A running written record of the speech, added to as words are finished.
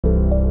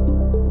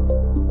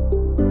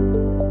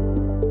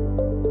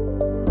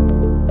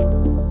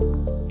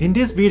In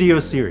this video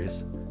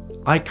series,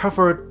 I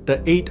covered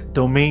the 8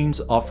 domains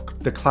of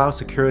the cloud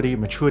security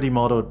maturity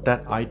model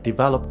that I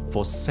developed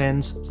for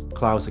SANS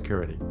Cloud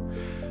Security.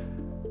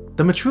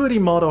 The maturity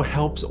model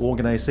helps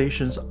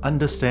organizations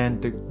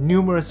understand the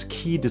numerous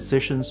key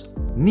decisions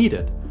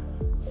needed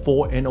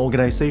for an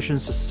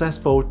organization's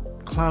successful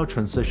cloud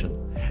transition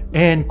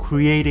and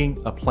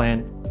creating a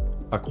plan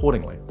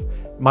accordingly.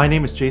 My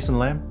name is Jason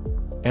Lam,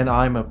 and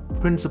I'm a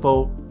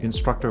principal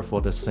instructor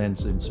for the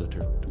SANS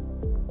Institute.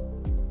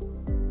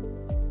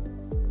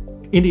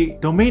 In the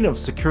domain of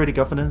security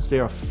governance,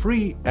 there are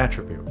 3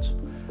 attributes: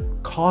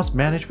 cost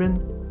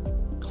management,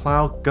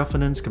 cloud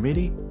governance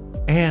committee,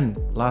 and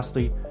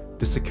lastly,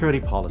 the security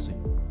policy.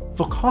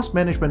 For cost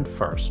management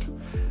first,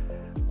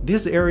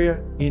 this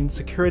area in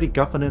security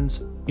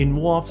governance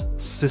involves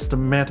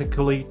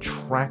systematically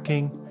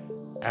tracking,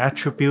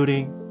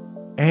 attributing,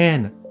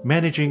 and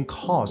managing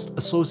costs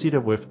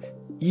associated with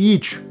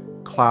each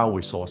cloud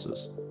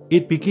resources.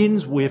 It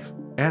begins with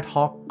ad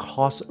hoc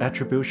cost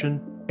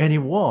attribution and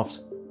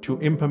evolves to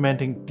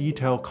implementing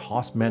detailed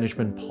cost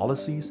management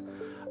policies,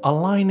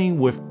 aligning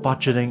with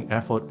budgeting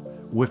effort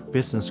with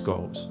business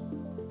goals,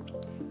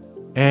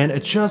 and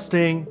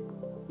adjusting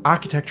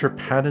architecture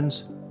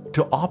patterns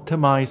to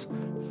optimize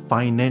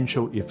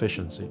financial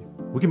efficiency.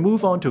 We can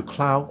move on to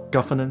Cloud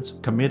Governance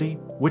Committee,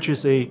 which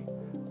is an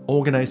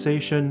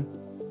organization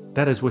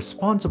that is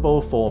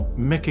responsible for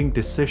making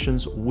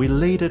decisions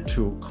related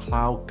to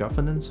cloud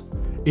governance,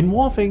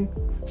 involving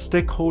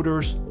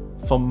stakeholders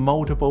from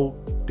multiple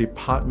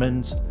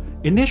departments.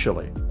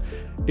 Initially,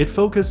 it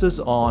focuses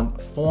on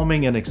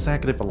forming an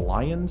executive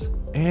alliance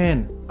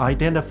and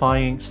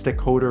identifying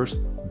stakeholders,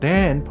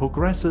 then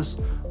progresses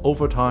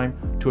over time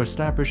to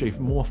establish a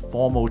more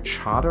formal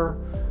charter,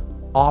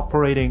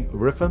 operating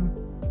rhythm,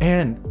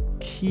 and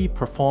key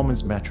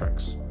performance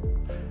metrics.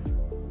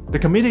 The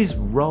committee's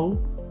role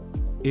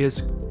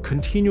is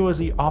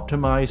continuously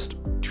optimized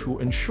to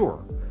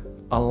ensure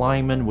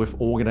alignment with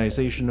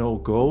organizational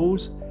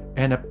goals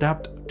and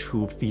adapt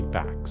to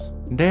feedbacks.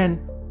 Then,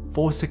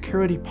 for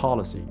security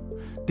policy,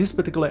 this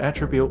particular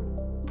attribute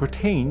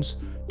pertains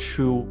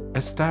to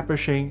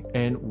establishing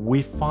and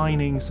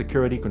refining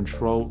security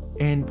control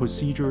and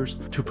procedures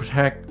to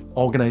protect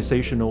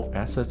organizational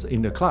assets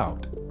in the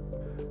cloud.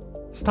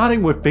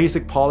 Starting with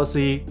basic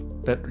policy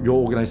that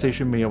your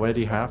organization may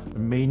already have,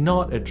 may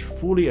not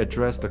fully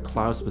address the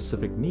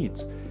cloud-specific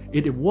needs.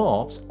 It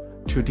evolves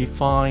to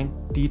define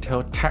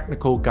detailed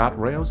technical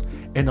guardrails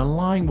and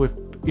align with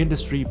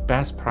industry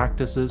best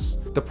practices.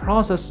 The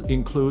process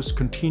includes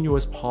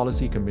continuous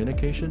policy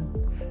communication,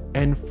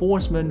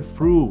 enforcement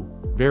through,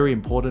 very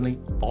importantly,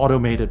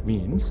 automated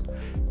means,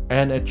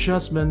 and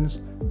adjustments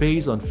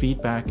based on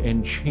feedback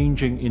and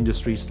changing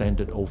industry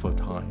standard over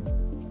time.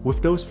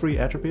 With those 3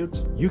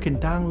 attributes, you can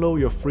download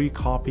your free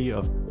copy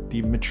of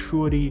the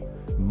maturity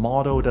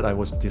model that I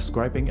was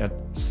describing at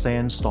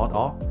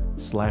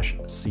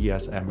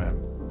sans.org/CSMM.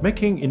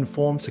 Making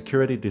informed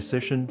security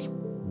decisions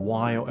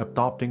while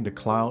adopting the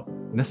cloud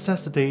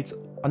necessitates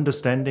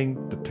understanding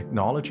the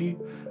technology,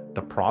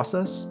 the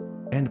process,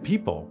 and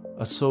people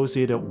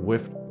associated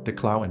with the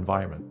cloud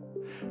environment.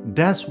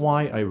 That's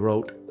why I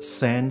wrote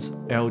SANS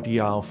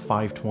LDR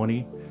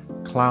 520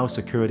 Cloud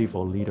Security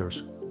for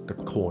Leaders, the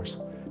course.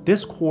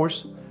 This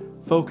course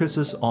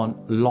focuses on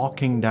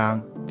locking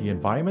down the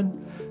environment,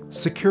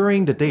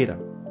 securing the data,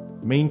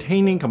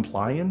 maintaining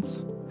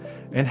compliance,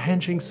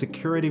 enhancing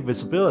security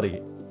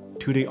visibility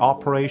to the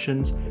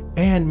operations,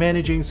 and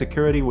managing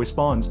security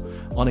response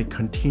on a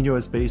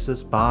continuous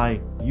basis by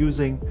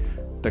using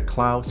the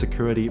cloud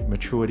security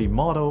maturity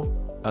model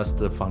as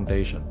the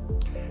foundation.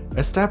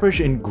 Establish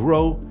and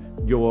grow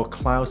your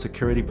cloud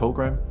security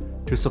program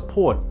to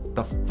support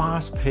the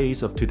fast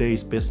pace of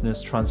today's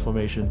business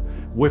transformation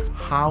with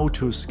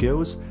how-to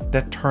skills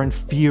that turn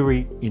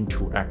theory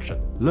into action.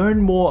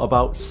 Learn more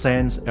about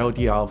SANS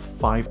LDR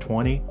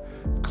 520,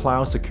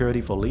 Cloud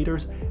Security for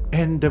Leaders,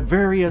 and the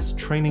various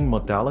training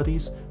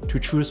modalities to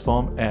choose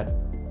from at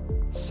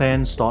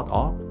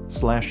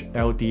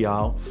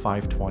sans.org/LDR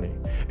 520,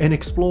 and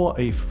explore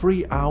a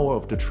free hour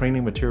of the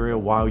training material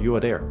while you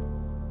are there.